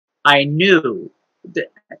I knew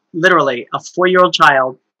that, literally, a 4-year-old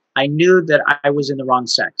child, I knew that I was in the wrong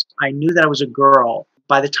sex. I knew that I was a girl.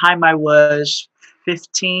 By the time I was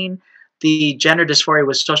 15, the gender dysphoria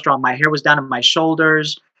was so strong. My hair was down to my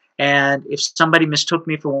shoulders. And if somebody mistook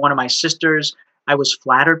me for one of my sisters, I was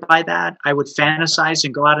flattered by that. I would fantasize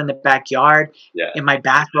and go out in the backyard Yeah. in my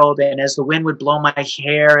bathrobe, and as the wind would blow my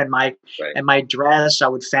hair and Right. my dress, I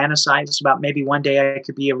would fantasize about maybe one day I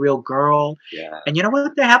could be a real girl. Yeah. And you know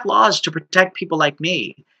what? They have laws to protect people like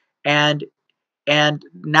me. And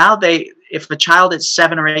now if a child at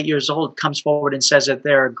 7 or 8 years old comes forward and says that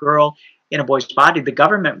they're a girl in a boy's body, the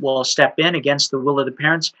government will step in against the will of the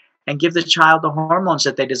parents and give the child the hormones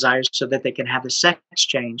that they desire so that they can have the sex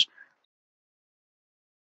change.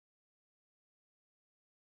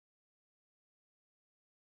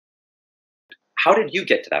 How did you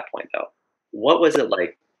get to that point, though? What was it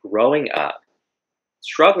like growing up,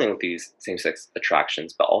 struggling with these same-sex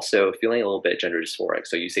attractions, but also feeling a little bit gender dysphoric?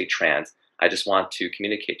 So you say trans. I just want to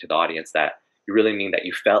communicate to the audience that you really mean that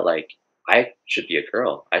you felt like I should be a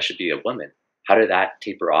girl, I should be a woman. How did that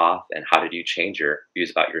taper off, and how did you change your views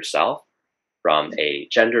about yourself from a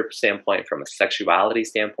gender standpoint, from a sexuality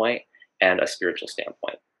standpoint, and a spiritual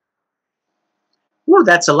standpoint? Ooh,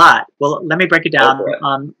 that's a lot. Well, let me break it Go down. for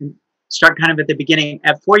it. Start kind of at the beginning.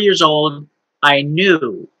 At 4 years old, I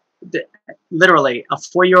knew that, literally, a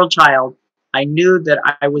 4-year-old child, I knew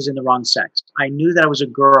that I was in the wrong sex. I knew that I was a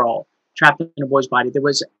girl trapped in a boy's body. There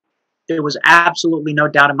was absolutely no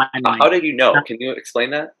doubt in my How mind. did you know? Can you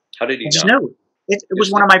explain that? How did I you just know? knew. It was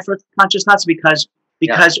Just one knew. of my first conscious thoughts because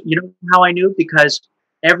Yeah. you know how I knew? Because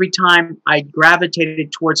every time I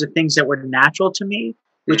gravitated towards the things that were natural to me,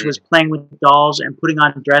 which Hmm. was playing with dolls and putting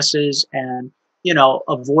on dresses and,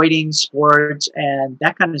 avoiding sports and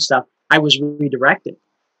that kind of stuff, I was redirected.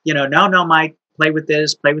 No, no, Mike, play with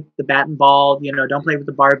this, play with the bat and ball, don't play with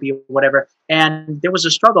the Barbie or whatever. And there was a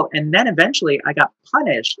struggle. And then eventually I got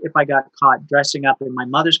punished if I got caught dressing up in my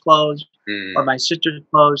mother's clothes or Mm. my sister's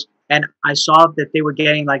clothes. And I saw that they were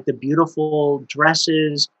getting like the beautiful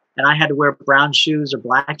dresses and I had to wear brown shoes or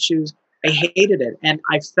black shoes. I hated it. And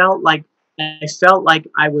I felt like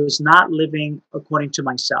I was not living according to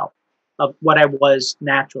myself of what I was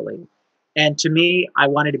naturally. And to me, I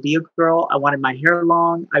wanted to be a girl. I wanted my hair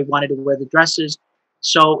long. I wanted to wear the dresses.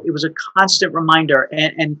 So it was a constant reminder.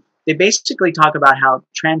 And they basically talk about how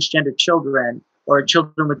transgender children or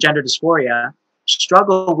children with gender dysphoria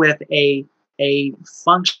struggle with a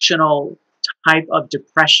functional type of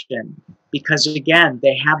depression because, again,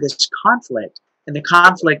 they have this conflict. And the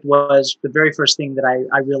conflict was the very first thing that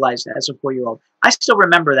I realized as a 4-year-old. I still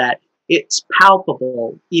remember that. It's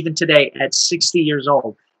palpable even today at 60 years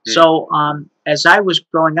old. Mm. So as I was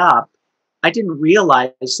growing up, I didn't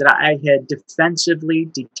realize that I had defensively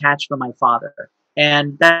detached from my father.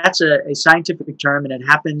 And that's a scientific term, and it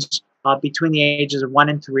happens between the ages of 1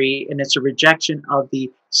 and 3, and it's a rejection of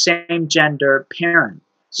the same gender parent. Mm.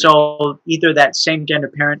 So either that same gender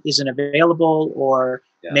parent isn't available, or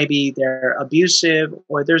Yeah. maybe they're abusive,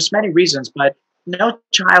 or there's many reasons, but no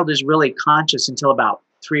child is really conscious until about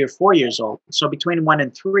 3 or 4 years old. So between 1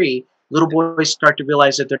 and 3, little boys start to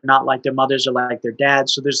realize that they're not like their mothers or like their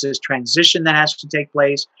dads. So there's this transition that has to take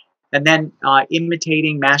place. And then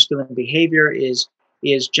imitating masculine behavior is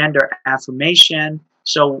gender affirmation.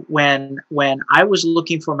 So when I was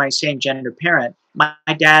looking for my same gender parent, my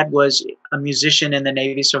dad was a musician in the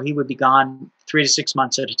Navy, so he would be gone 3 to 6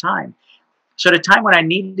 months at a time. So at a time when I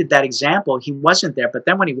needed that example, he wasn't there. But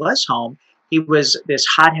then when he was home, he was this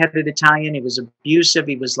hot-headed Italian. He was abusive.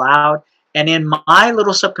 He was loud. And in my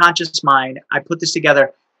little subconscious mind, I put this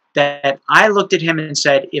together that I looked at him and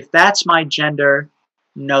said, if that's my gender,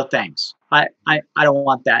 no thanks. I don't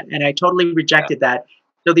want that. And I totally Yeah. rejected that.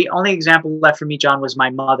 So the only example left for me, John, was my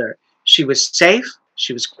mother. She was safe.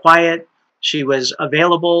 She was quiet. She was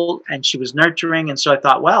available and she was nurturing. And so I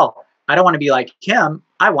thought, well, I don't want to be like him.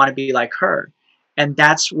 I want to be like her. And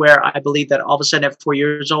that's where I believe that all of a sudden at 4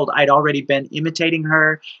 years old, I'd already been imitating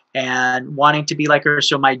her and wanting to be like her.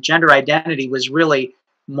 So my gender identity was really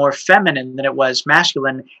more feminine than it was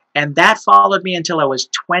masculine. And that followed me until I was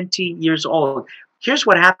 20 years old. Here's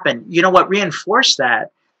what happened. You know what reinforced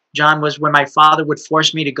that, John, was when my father would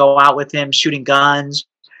force me to go out with him shooting guns,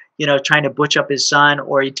 trying to butch up his son,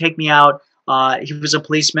 or he'd take me out. He was a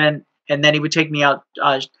policeman, and then he would take me out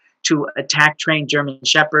to attack trained German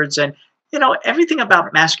shepherds. And everything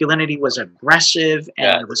about masculinity was aggressive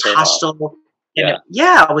Yeah. and it It's was a turn off. hostile. And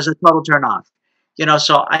Yeah. it was a total turn off.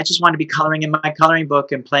 So I just wanted to be coloring in my coloring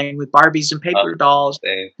book and playing with Barbies and paper dolls,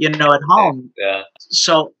 Same. at Same. home. Yeah.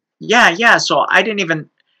 So yeah. So I didn't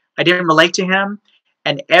relate to him.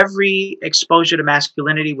 And every exposure to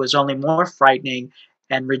masculinity was only more frightening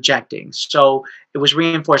and rejecting. So it was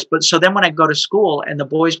reinforced. But so then when I go to school and the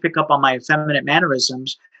boys pick up on my effeminate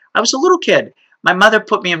mannerisms, I was a little kid. My mother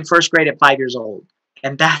put me in first grade at 5 years old.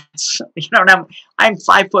 And that's, and I'm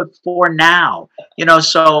 5'4" now,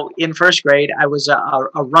 so in first grade, I was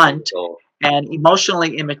a runt So, and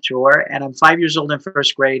emotionally immature, and I'm 5 years old in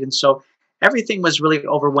first grade. And so everything was really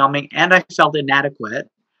overwhelming and I felt inadequate.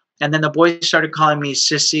 And then the boys started calling me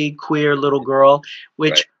sissy, queer little girl, right.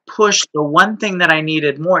 which pushed the one thing that I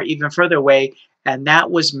needed more even further away. And that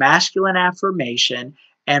was masculine affirmation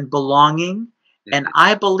and belonging. And Mhm.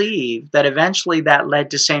 I believe that eventually that led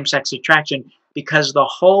to same sex attraction because the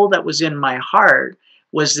hole that was in my heart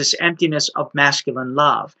was this emptiness of masculine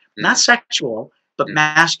love, not Mm, sexual, but mm,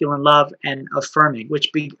 masculine love and affirming,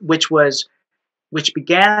 which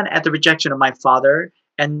began at the rejection of my father,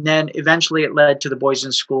 and then eventually it led to the boys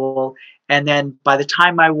in school. And then by the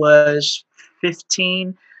time I was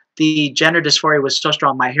 15, the gender dysphoria was so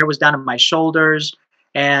strong. My hair was down to my shoulders.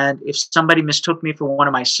 And if somebody mistook me for one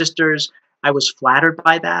of my sisters, I was flattered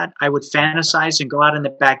by that. I would fantasize and go out in the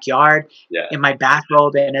backyard yeah, in my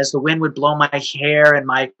bathrobe, and as the wind would blow my hair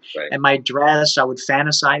right. and my dress, I would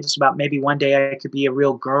fantasize about maybe one day I could be a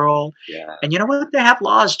real girl. Yeah. And you know what? They have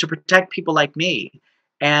laws to protect people like me.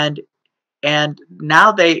 And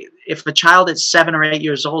now if a child at 7 or 8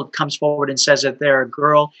 years old comes forward and says that they're a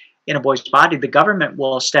girl in a boy's body, the government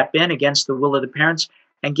will step in against the will of the parents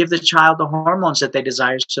and give the child the hormones that they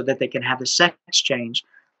desire so that they can have the sex change,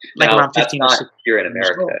 like Now, around that's 15 or not 16 here in years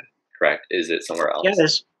America, old. correct? Is it somewhere Yeah, it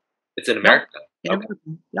else? is. It's in Yep. America. In Okay.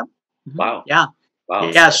 America. Yep. Wow. Yeah. Wow.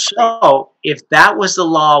 Yeah. So, So if that was the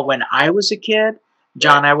law when I was a kid, right.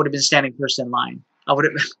 John, I would have been standing first in line. I would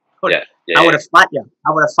have, Yeah. Yeah. I Yeah. would have fought you.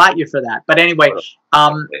 I would have fought you for that. But anyway, Totally.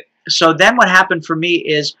 um, Totally. so then what happened for me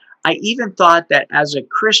is I even thought that as a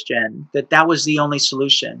Christian that was the only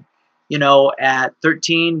solution. At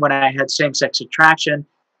 13, when I had same-sex attraction,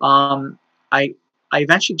 um, I I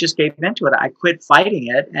eventually just gave into it. I quit fighting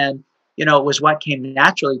it, and it was what came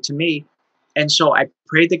naturally to me. And so I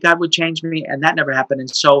prayed that God would change me, and that never happened. And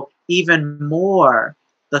so even more,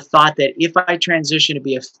 the thought that if I transition to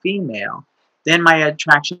be a female, then my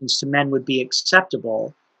attractions to men would be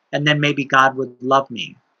acceptable, and then maybe God would love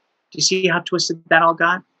me. Do you see how twisted that all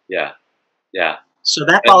got? Yeah. Yeah. So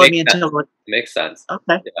that It followed makes me sense. until It makes sense.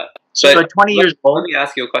 okay. Yeah. So But at 20 let years let old, me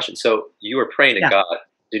ask you a question. So you were praying to yeah, God.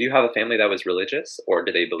 Did you have a family that was religious, or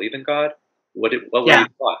did they believe in God? What were yeah, you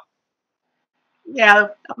taught? yeah.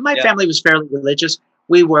 My Yeah. family was fairly religious.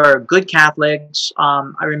 We were good Catholics.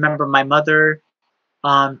 I remember my mother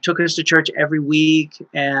took us to church every week,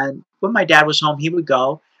 and when my dad was home, he would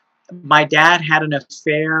go. My dad had an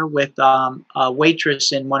affair with a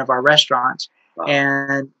waitress in one of our restaurants, Wow.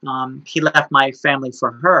 and he left my family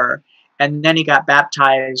for her. And then he got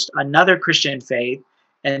baptized, another Christian faith,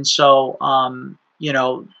 and so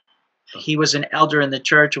he was an elder in the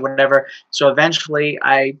church or whatever. So eventually,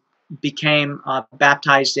 I became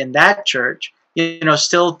baptized in that church.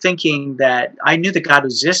 Still thinking that I knew that God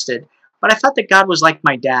existed, but I thought that God was like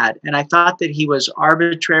my dad, and I thought that he was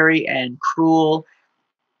arbitrary and cruel,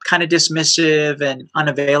 kind of dismissive and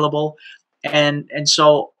unavailable. And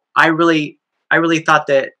so I really thought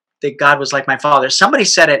that God was like my father. Somebody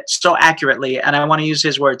said it so accurately, and I want to use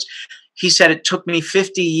his words. He said it took me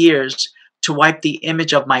 50 years to wipe the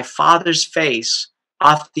image of my father's face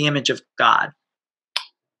off the image of God.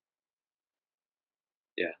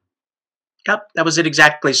 Yeah. Yep, that was it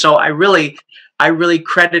exactly. So I really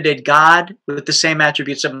credited God with the same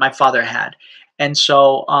attributes that my father had. And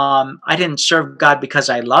so I didn't serve God because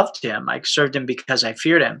I loved him. I served him because I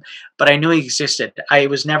feared him. But I knew he existed. I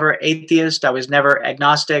was never atheist. I was never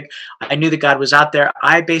agnostic. I knew that God was out there.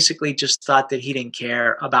 I basically just thought that he didn't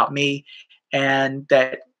care about me, and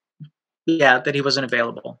that, yeah, that he wasn't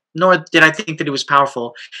available. Nor did I think that he was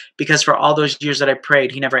powerful, because for all those years that I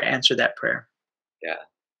prayed, he never answered that prayer. Yeah.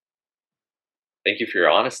 Thank you for your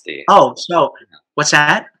honesty. Oh, so what's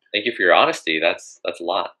that? Thank you for your honesty. That's a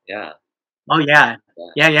lot. Yeah. Oh yeah.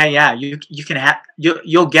 Yeah. Yeah, yeah, yeah. You can have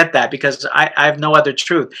you'll get that, because I have no other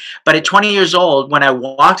truth. But at 20 years old, when I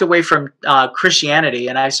walked away from Christianity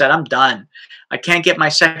and I said, I'm done. I can't get my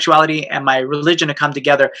sexuality and my religion to come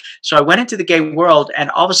together. So I went into the gay world, and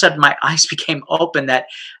all of a sudden my eyes became open that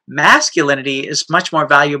masculinity is much more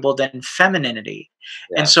valuable than femininity.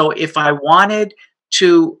 And Yeah. so if I wanted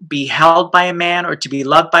to be held by a man or to be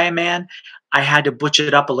loved by a man, I had to butch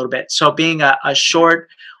it up a little bit. So being a short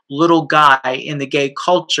little guy in the gay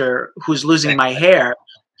culture who's losing my hair,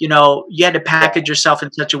 you had to Yeah. package yourself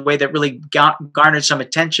in such a way that really garnered some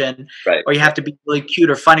attention, Right. or you have to be really cute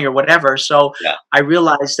or funny or whatever. So Yeah. I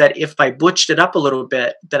realized that if I butched it up a little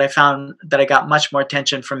bit, that I found that I got much more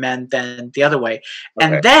attention from men than the other way.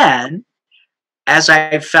 Okay. And then as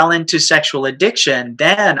I fell into sexual addiction,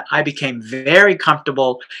 then I became very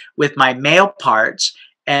comfortable with my male parts.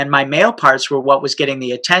 And my male parts were what was getting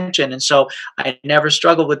the attention. And so I never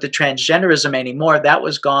struggled with the transgenderism anymore. That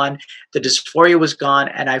was gone. The dysphoria was gone.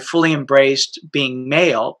 And I fully embraced being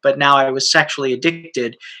male. But now I was sexually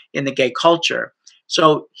addicted in the gay culture.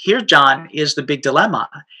 So here, John, is the big dilemma.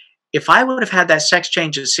 If I would have had that sex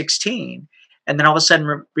change at 16, and then all of a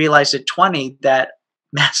sudden realized at 20 that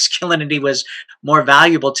masculinity was more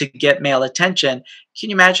valuable to get male attention, can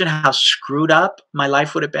you imagine how screwed up my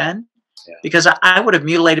life would have been? Yeah. Because I would have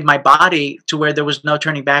mutilated my body to where there was no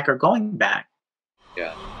turning back or going back.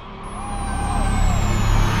 Yeah.